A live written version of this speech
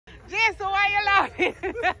Jason, why you laughing?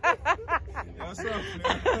 What's up,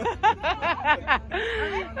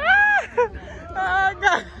 Oh,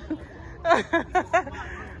 God.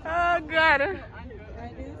 Oh, God.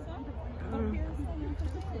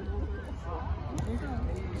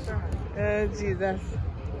 Oh, Jesus.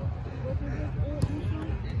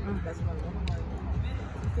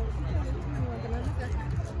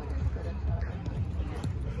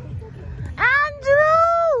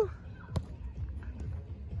 Andrew!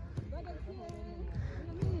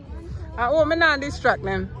 Oh, I'm not distract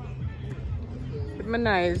them. With my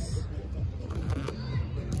nice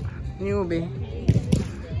newbie.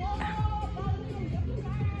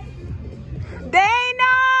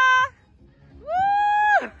 Dana!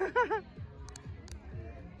 Woo!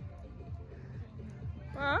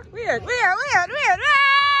 Huh? Weird. Are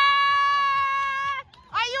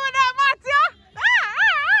you that, Matthew?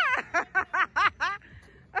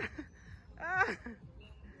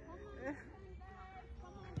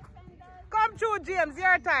 Come through, James,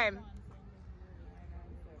 your time.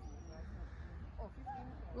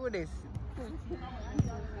 Who this?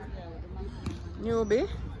 Newbie.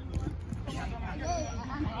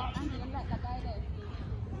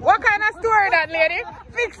 What kind of story that lady?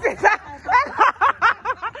 Fix it.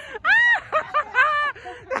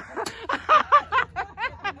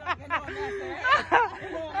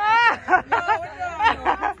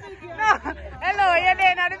 Hello, you're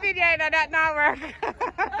there now the video, you know that not work.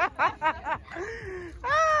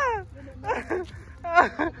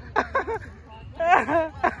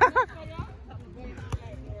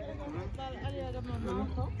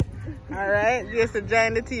 Alright, just to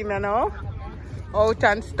join the team, you know. Out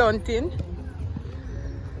and stunting.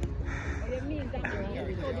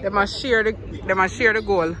 They must share the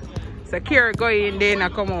goal. So Kira go in there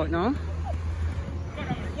and come out now.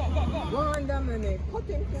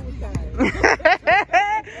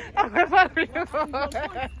 I'm gonna follow you.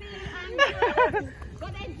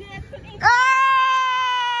 Hey!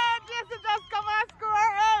 Jason just come and score.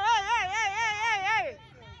 Hey!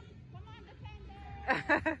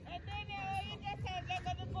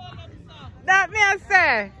 That me I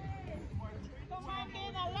say. Come on,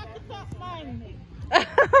 Dana, lock it up, man.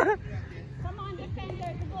 Come on,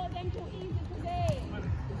 defender, to go them too easy today.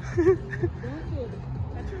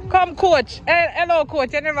 Come, coach. Hello,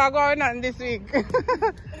 coach. You never go nothing this week.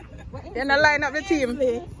 You not line up the team.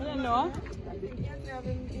 No.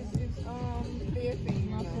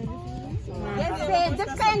 Yes,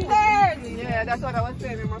 defenders. Yeah, that's what I was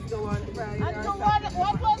saying. We must go on Friday. And to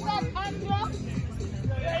what was that, Andrew?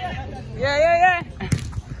 Yeah.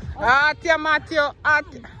 Matthew.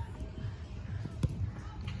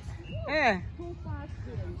 Yeah.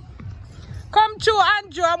 Come through,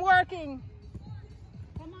 Andrew. I'm working.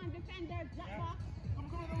 Come on, defenders.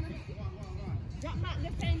 Drop back,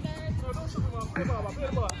 defenders.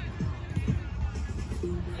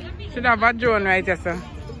 Should have a drone right here, sir.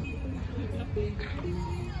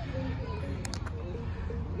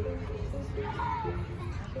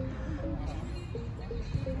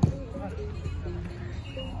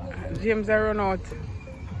 James, I run out.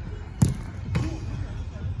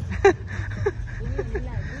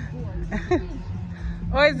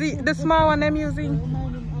 Oh, is the small one I'm using?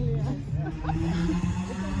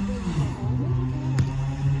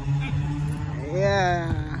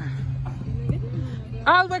 Yeah.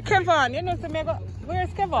 All with Kevin. You know, so maybe,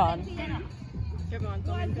 where's Kevin?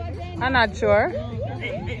 I'm not sure.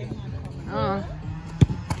 Oh.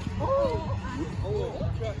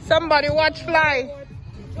 Somebody watch fly.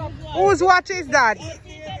 Whose watch is that?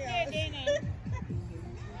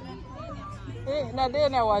 No,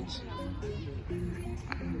 Dana watch.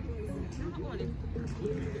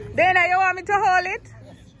 Dana, you want me to hold it?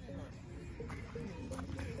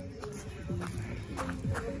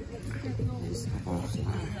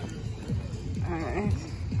 Alright.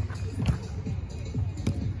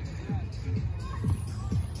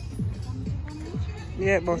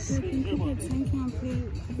 Yeah, boss.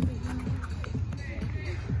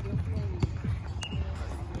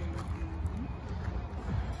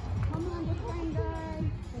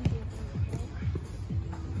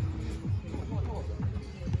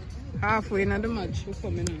 Halfway in the match, we're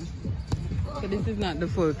coming on. So this is not the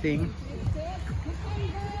full thing.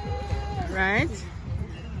 Right?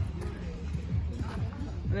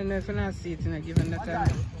 I don't know if I'm not see it in a given the time.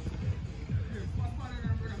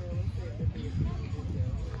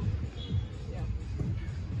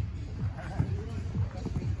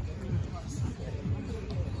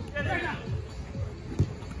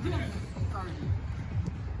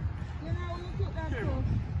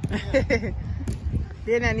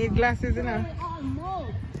 They don't need glasses, you know.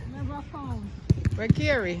 Almost never found. Where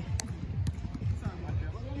Carrie?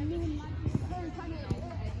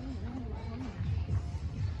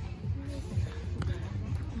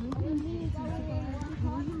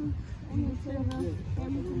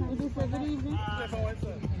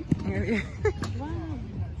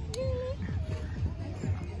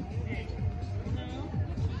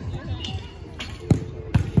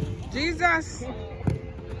 Jesus.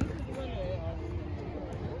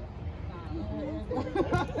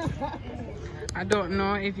 I don't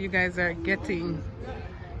know if you guys are getting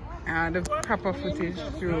the proper footage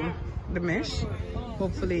through the mesh.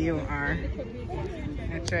 Hopefully you are.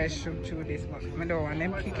 I try to shoot through this, but I don't want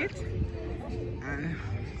them kick it. And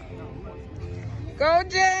go,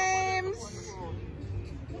 James!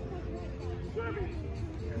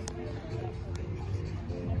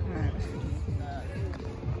 Right.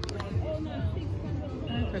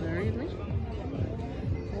 Can you read me?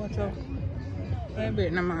 What's up? I'm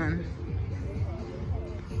beating a man.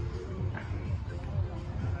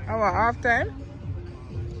 Our half time?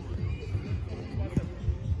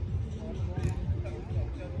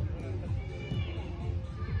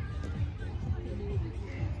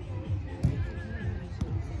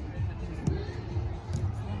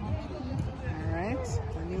 Alright,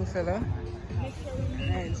 a new fella.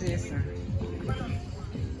 Alright, Jason.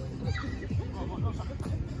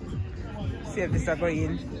 See if this is going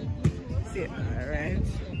in. See it. Alright.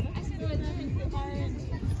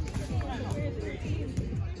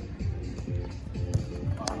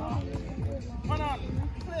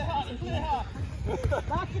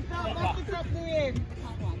 Back it up, Dwayne.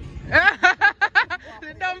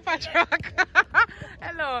 The dumper truck.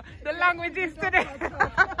 Hello, the language is today.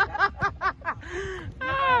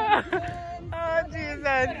 Oh,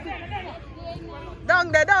 Jesus.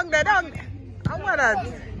 Down there. And what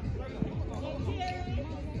else?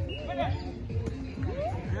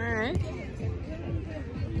 Alright.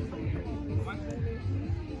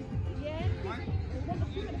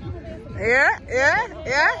 Yeah.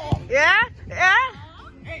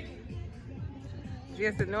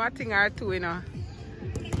 Jason know a thing or two, you know.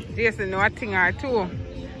 Jason know a thing or two.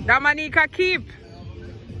 Dominica keep.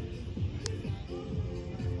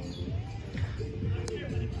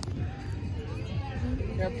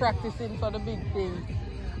 They're practicing for the big thing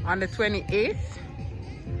on the 28th.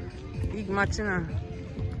 Big match, you know.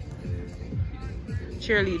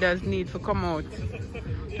 Cheerleaders need to come out.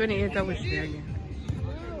 28th, I wish there again.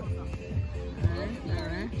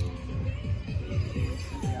 Alright.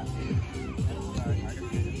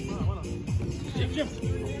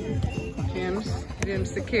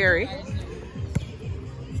 James to carry.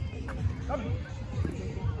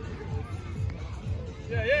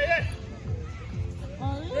 Yeah.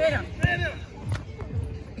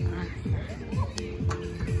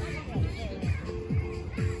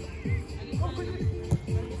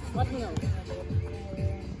 What now?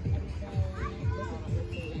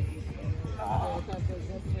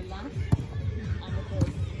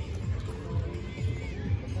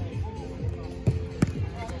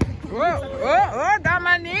 Oh,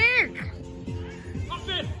 Dominique! What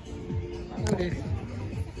is it?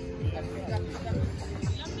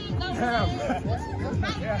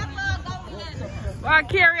 Well,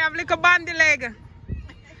 Carrie, have like a bandy leg.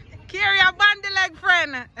 Carrie, a bandy leg,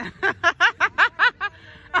 friend.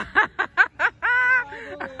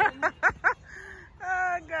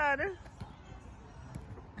 Oh, God.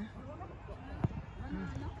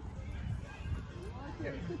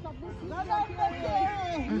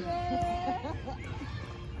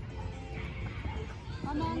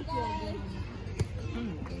 Come on, guys.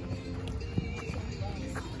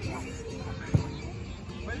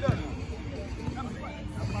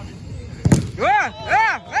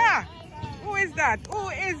 Who is that? Who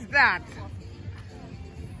is that?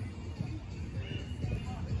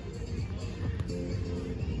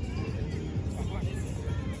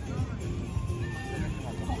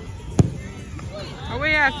 What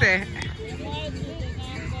you say?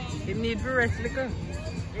 You need to rest, liquor.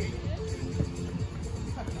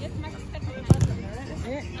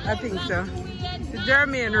 I think so.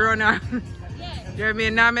 Jermaine run on.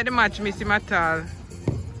 Jermaine now made the match miss him at all.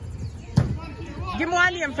 Give me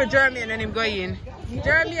one name for Jermaine and him go in.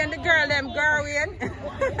 Jermaine the girl them Garwin.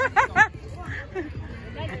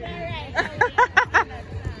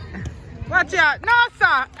 Watch out. No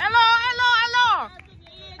sir. Hello.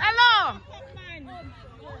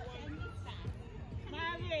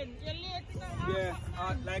 Yeah,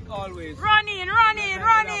 like always. Run in,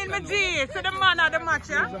 my G. So the man of the match,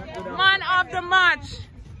 yeah? Man of the match.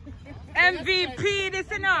 MVP, this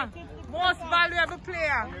you know. Most valuable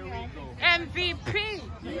player. MVP.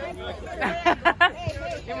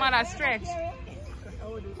 You man a stretch.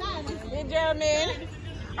 Hey, Jermaine.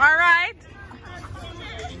 All right.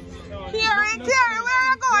 Carrie, where are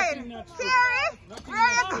you going? Carrie, where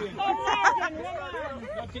are you going?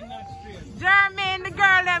 Jermaine, the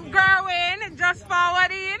girl, them Gerwin, just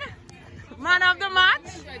forward in. Man of the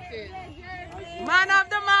match. Man of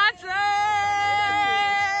the match.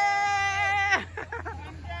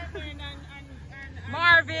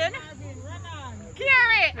 Marvin.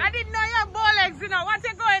 Carrie, I didn't know you have bow legs, you know. What's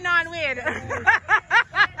it going on with?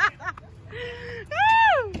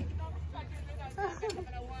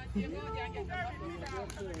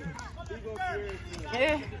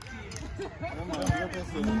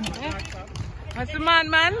 What's the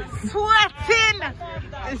man? Sweating!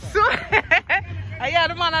 Are you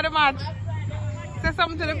the man of the match? Say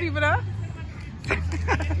something to the people though.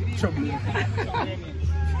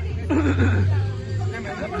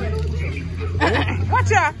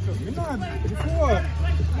 Watch out!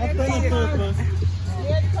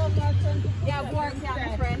 You have work, you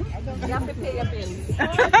have a friend. You have to pay your bills.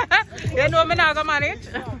 You know me not gonna manage.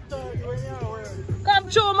 Come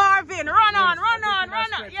through, Marvin. Run on.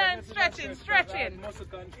 Yeah, stretching.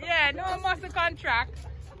 Yeah, no muscle contract.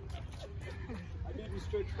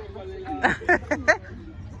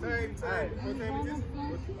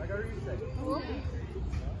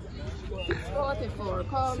 $6.44.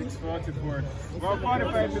 Come. 6:44. About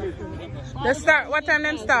 45 minutes. Let's start. What time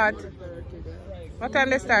then start? What time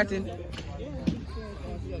they starting?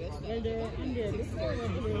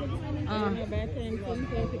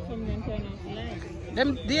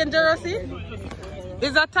 Them dangerous, see?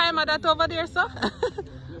 Is that timer that over there, sir?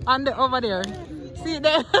 And the over there. See,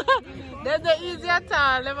 there's the easier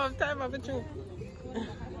time. Them have time of the truth.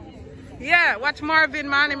 Yeah, watch Marvin,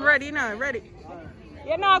 man. I'm ready now. Ready.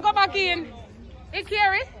 You know, go back in. Hey,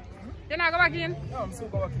 Carrie. You know, go back in. No, I'm still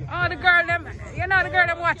going back in. Oh, the girl, them. You know, the girl,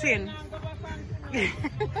 them watching.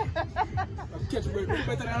 Catch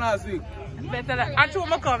better than last week. Better than. I told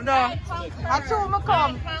me come, though. I told me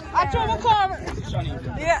come.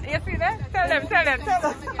 Yeah, you see that? Tell them.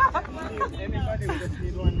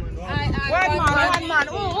 One man.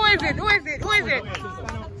 Who is it?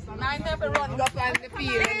 I never run up on the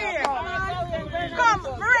field. Yeah. Come,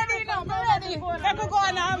 we're ready now, Let's go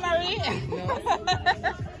now, Marie.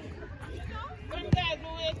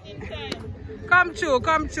 Come through.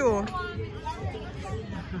 Come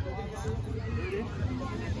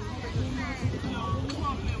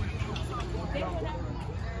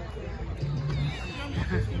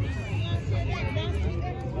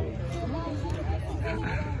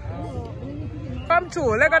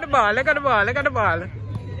through, look at the ball.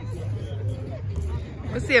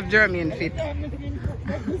 Let's see if Jermaine fit.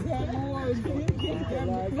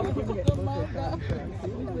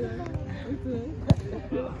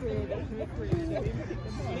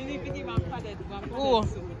 Oh.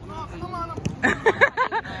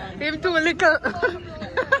 Him too little.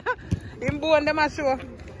 Him born them a show.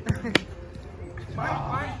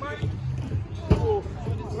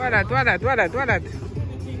 What that?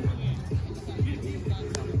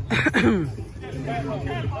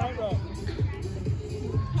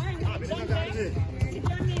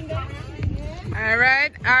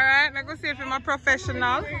 All right. Let's go see if I'm a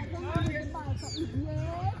professional.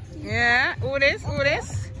 Yeah. Who this?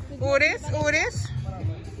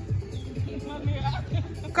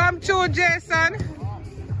 Come through, Jason.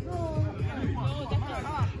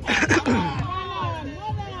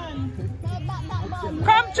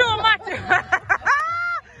 Come through, Matthew.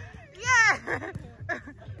 Yeah.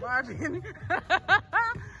 Marvin.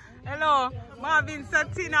 Hello. Marvin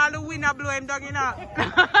said Tina the winner blow him down, you know.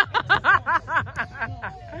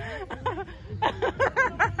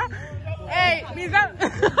 Hey, Miza.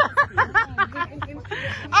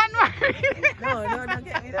 No,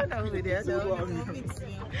 get me. Don't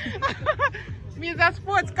Miza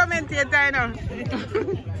sports commentator, you know.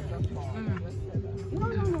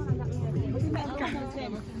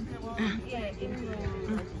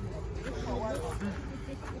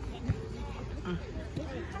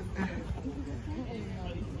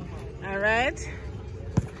 All right.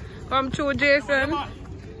 Come through, Jason.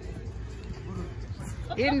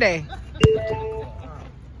 In there.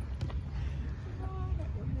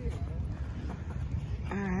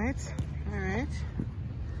 All right.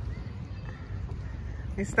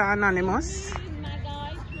 Mr. Anonymous.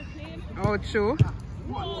 Oh, true.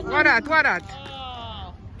 What that? Better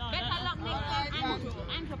luck next time.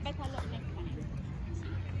 Andrew, better luck next time.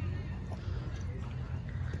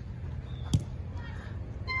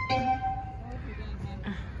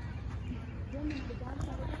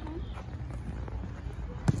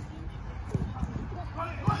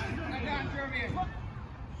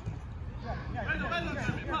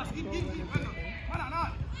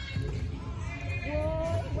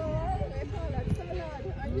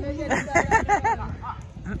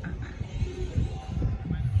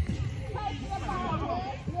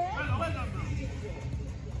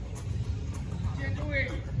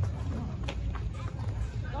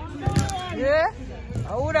 Yeah?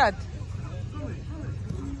 How that?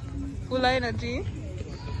 Full energy.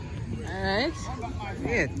 Alright.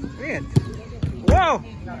 Wait. Whoa!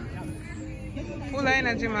 Full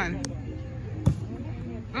energy, man.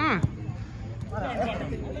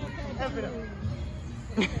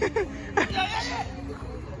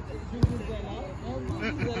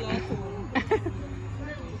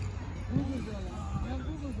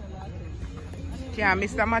 Can't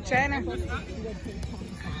miss the match, China.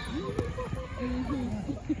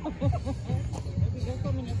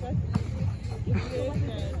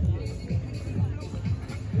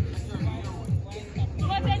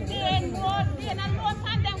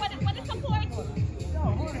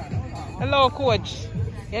 Hello, coach.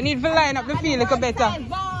 You need to line up the field a little better. On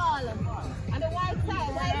the white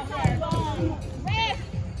side ball. Ref.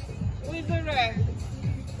 Who is the ref?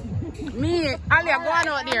 Me, Alia, go on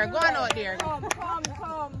out there. Come.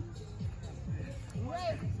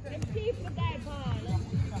 Ref. And keep the guy ball.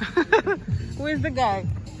 Who is the guy?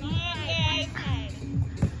 Okay.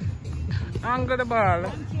 Angle the ball.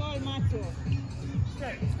 Control Macho.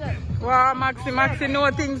 Wow, Maxi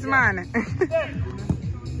know things, man.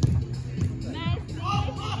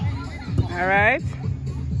 All right.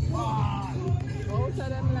 Both of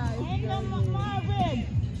them live. Marvin.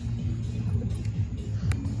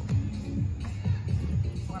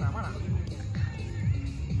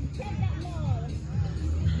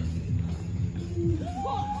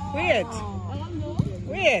 Wait.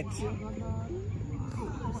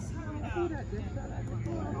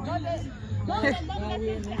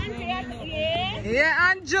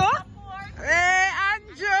 Yeah, Anjo. Hey,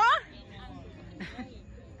 Anjo.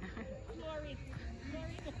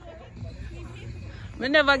 We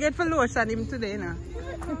never get for lotion him today, now.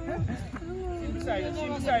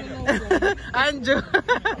 Anjo.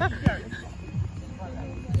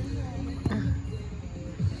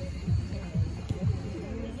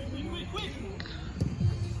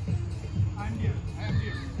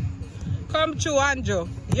 Come through, Anjo.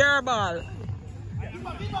 Your ball.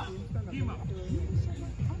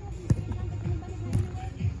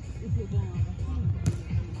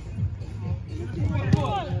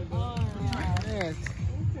 Yes.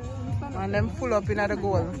 And then pull up in the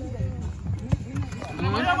goal.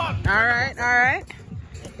 All right.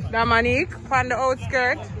 Dominique, on the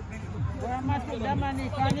outskirt.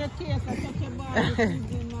 Dominique, on your case, I touch your ball.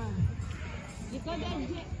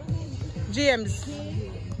 James.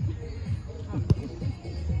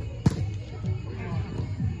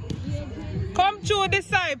 Come through,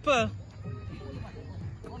 disciple.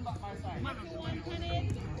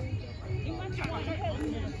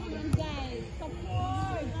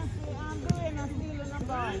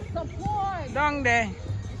 Support. Down there.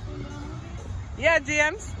 Yeah,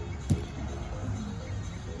 James.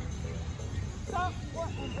 So,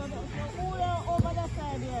 over the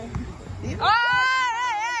side here. Oh,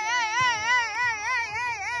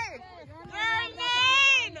 hey.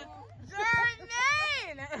 Jermaine.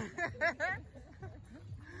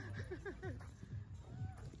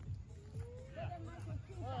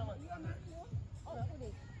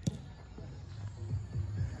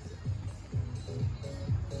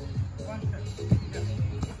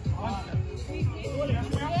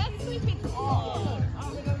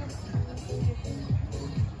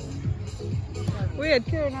 Wait,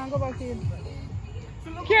 Kieran, I'll go back in.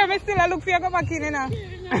 Kieran, I still look for you, go back in, you know.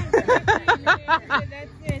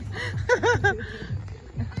 That's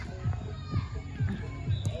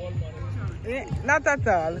it. Not at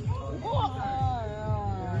all.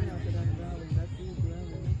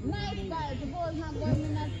 Nice guys, the ball's not going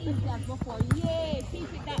in that that before. Yeah,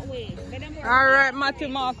 keep it that way. All right, Matthew,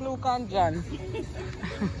 Mark, Luke, and John.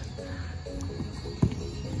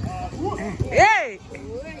 Hey!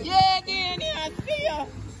 Yeah, Danny, I see ya.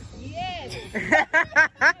 Yes.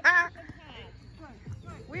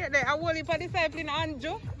 Wait there, I want you for discipling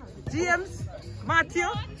Andrew, James, Matthew,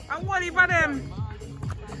 I want you for them.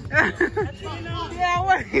 Yeah, I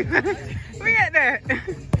want you. Wait there.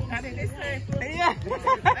 Yeah.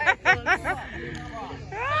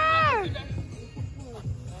 Ah.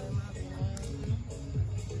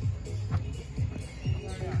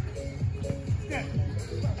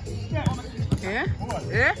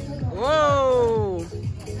 Yeah? Whoa!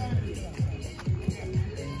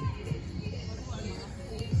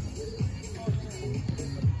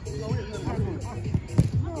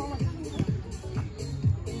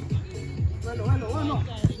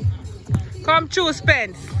 Come choose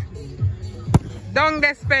Spence. Down the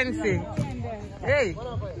Spency. Hey.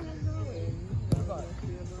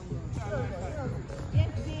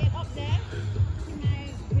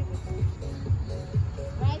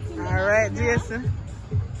 All right, Jason.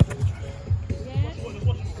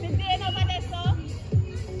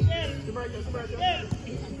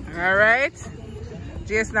 All right.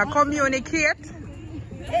 Jason, now communicate.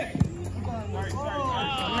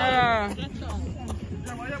 No.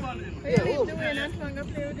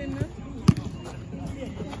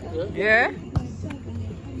 Yeah.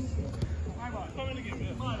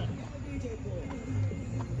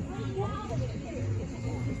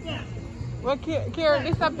 Well, Kerry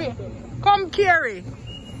disappear. Come, Kerry.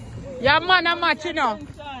 Your man a match, you know.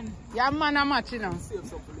 Your man a match, you know.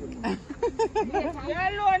 You're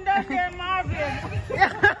alone down there, Marvin.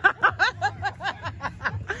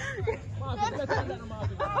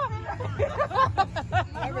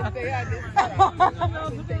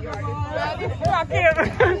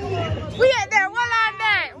 We are there, well on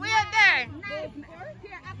there. We are there.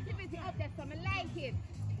 Activity up there, so I like it.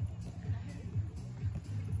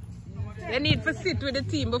 They need to sit with the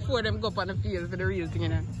team before them go up on the field for the real thing, you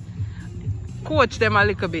know. Coach them a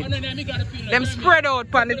little bit. Them spread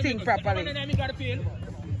out on the thing properly.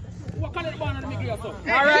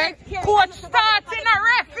 Alright, coach starting a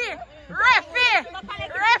referee. Referee!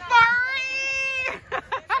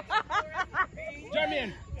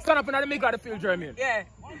 Jermaine, stand up in the middle of the field, Jermaine. Yeah.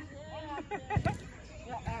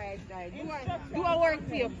 Do a work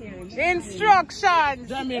for your parents. Instructions.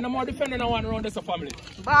 Jermaine, I'm more defending than one around this family.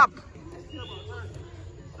 Bop.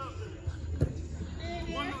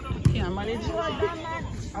 Yeah, manage.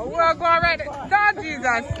 We're going right. God,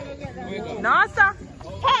 Jesus. No, sir.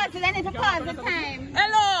 Pause, then it's a pause the time.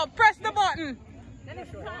 Hello, press the button. Then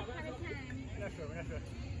it's a pause for the time.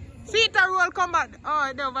 See it a roll come back.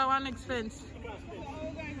 Oh, there over one expense.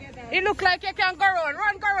 It look like you can go around.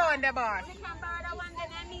 Run, go around the ball. You can borrow the one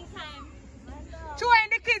then anytime. Join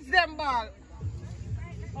the kids them ball.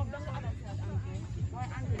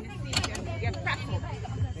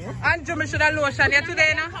 Andrew, me should have lotion you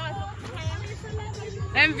today, no?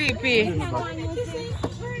 MVP.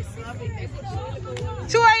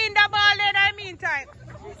 Join the ball in the meantime.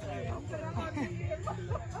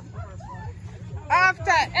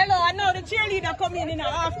 After, hello, I know the cheerleader come in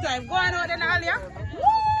half time. Go on out then, Alia.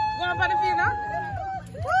 Go on for the field now.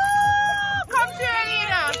 Woo! Come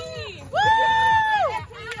cheerleader. Woo!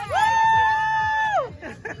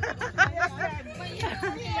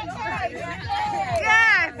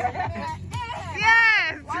 Yes!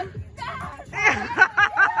 Yes!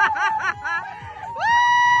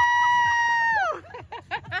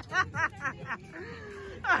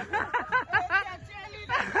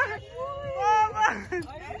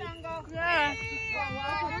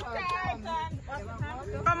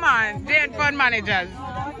 Come on, JNFM managers.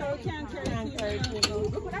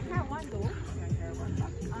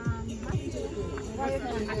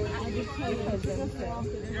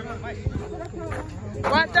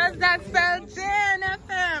 What does that spell?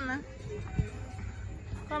 JNFM.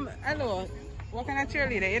 Come, hello. What kind of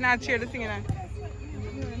cheerleader? You're not cheerleader singing that?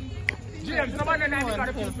 James, nobody knows got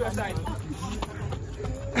to feel your side.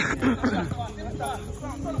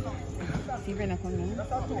 I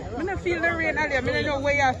don't feel the rain earlier. I don't know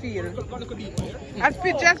where you feel. I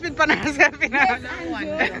spit just spit for myself.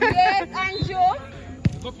 Yes, Andrew.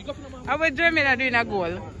 How about Jermaine doing a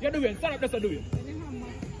goal? You're doing. Stand up, that's what doing.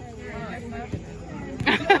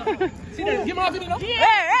 See that? Give me a video.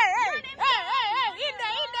 Hey! In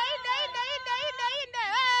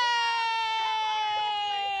there.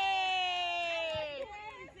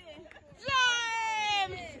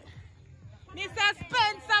 James! Mr.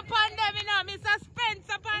 Spence upon them, you know. Mr. Spence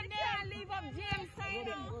upon them. Can't leave up James sign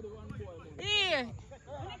now. Yeah. You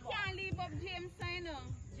can't leave up James sign now.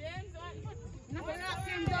 James, not to lock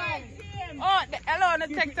him down. Oh, hello, no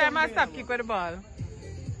take time and stop kick with the ball.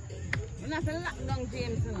 You not to lock down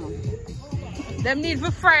James now. Them need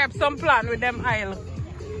to fry up some plan with them aisle.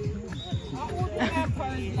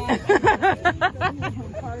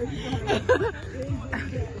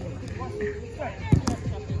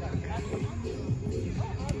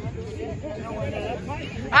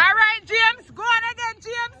 All right, James, go on again,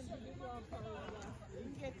 James.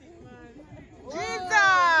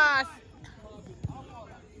 Jesus.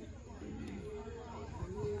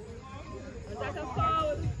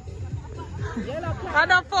 I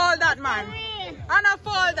don't fall that, man. I don't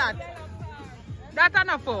fall that. That I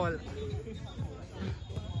don't fall.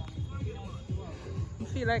 I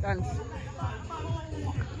feel like ants.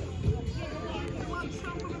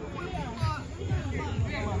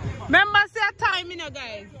 Remember, say a time, you know,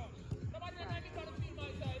 guys.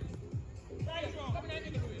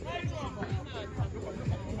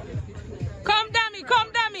 Come, dummy,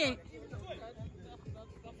 come, dummy.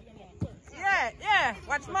 Yeah.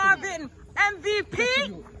 Watch Marvin. MVP.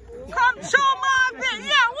 Come, show Marvin.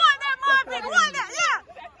 Yeah, one that Marvin. One that, yeah.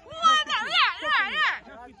 One that, yeah.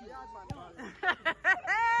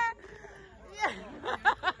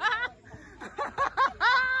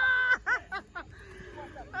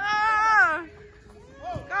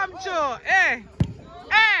 Come, show. Hey.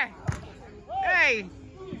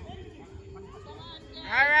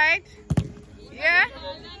 All right. Yeah.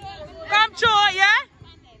 Come, show, yeah.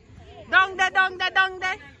 Down there.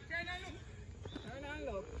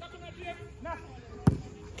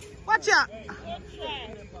 Watch out.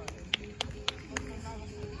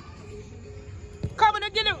 Come on,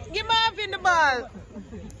 give Marvin the ball.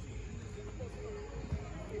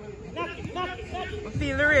 I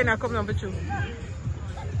feel the rain coming up with you.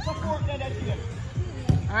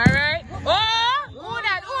 Alright. Oh! Who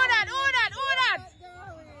that?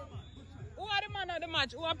 Who are the man of the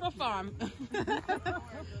match? Who are perform?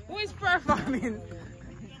 Who is performing?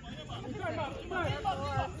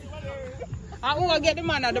 Who will get the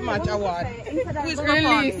man of the match award? Who is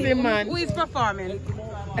performing? Man. Who is performing?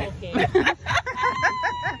 Okay.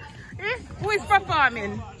 Who is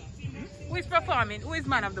performing? Who is performing? Who is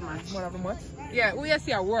man of the match? Man of the match? Yeah, who you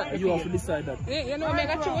see at work? You have to decide that. You know, make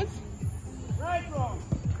a choice? Right, wrong.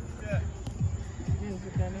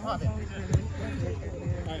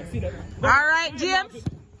 Alright, James.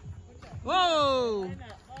 Whoa.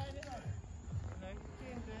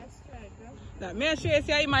 That make sure you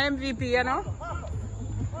see my MVP, you know?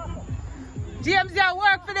 James, you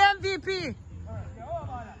work for the MVP.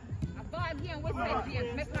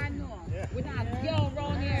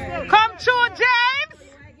 Come true, James.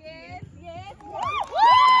 Yes.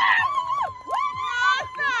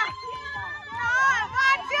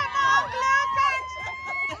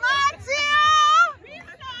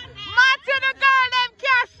 Matthew, the girl named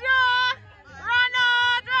Cashew. Run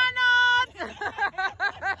out.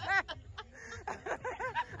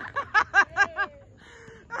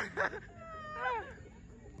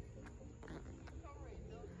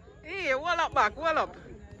 Hey, wall up. All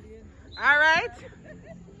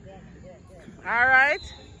right.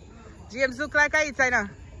 James look like a eater now.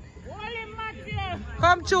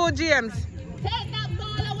 Come true, James. Take that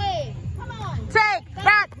ball away. Come on. Take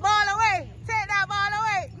that ball away. Take that ball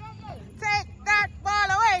away.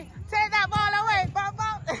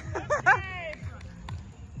 Ball.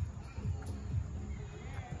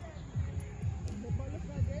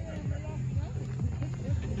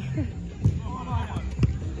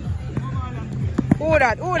 Who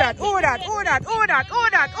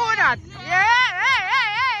that? Yeah,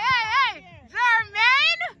 hey.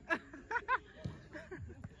 Jermaine.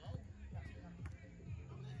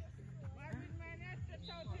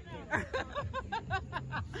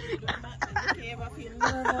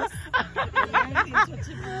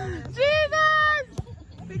 Jesus!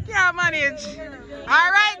 We can't manage.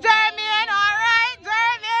 All right, Jermaine.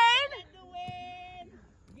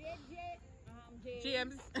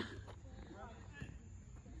 James.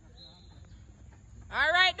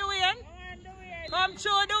 All right, Dwayne. Come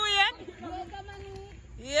through, Dwayne.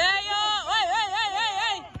 Yeah, yo.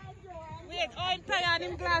 Hey. Wait, I'm tired of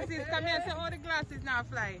them glasses. Come here, say all the glasses now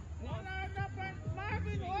fly.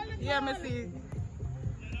 Yeah, me see.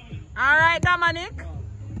 All right, Dominic.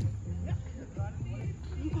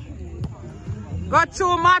 Got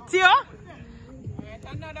to Matthew.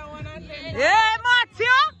 Another one on there. Yeah,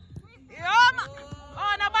 Matthew.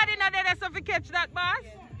 Oh, nobody not there so we catch that boss.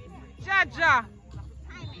 Jaja.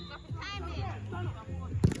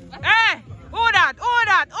 Hey, who that?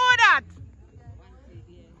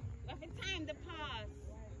 Time to pause.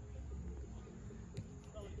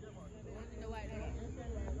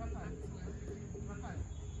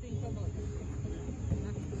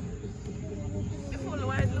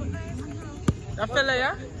 That fella,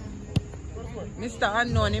 yeah? Mr.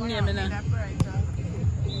 Unknown, him name now.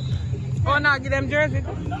 Oh, now give them jersey.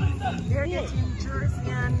 They're getting jersey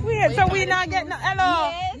and... Wait, so we not getting... Hello?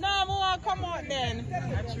 Yes. No, we want to come out then.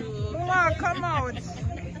 That's true. We want to come out.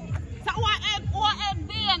 So what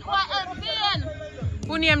Ben?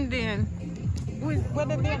 Who name Dan? What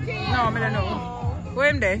the name? No, I don't know. Who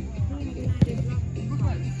him there?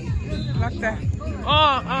 Like that.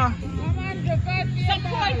 Oh.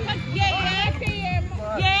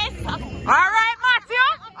 Yes. All right, Matthew.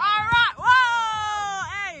 All right. Whoa.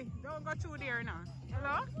 Hey, don't go through there now.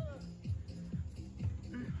 Hello?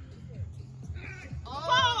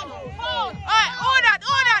 Phone. Hey, who that?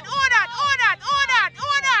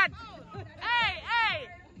 Hey.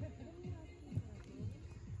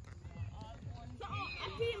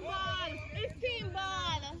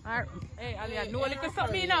 Hey, Alia, no little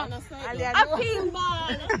something now. Alia, A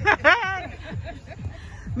pinball.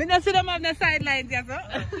 Me not see them on the sidelines yet, sir.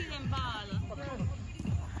 A pinball.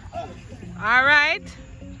 All right.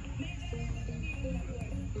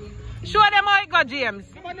 Show them how it go, James.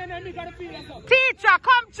 Teacher,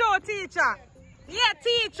 come through, teacher. Yeah,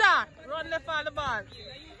 teacher. Run left on the ball.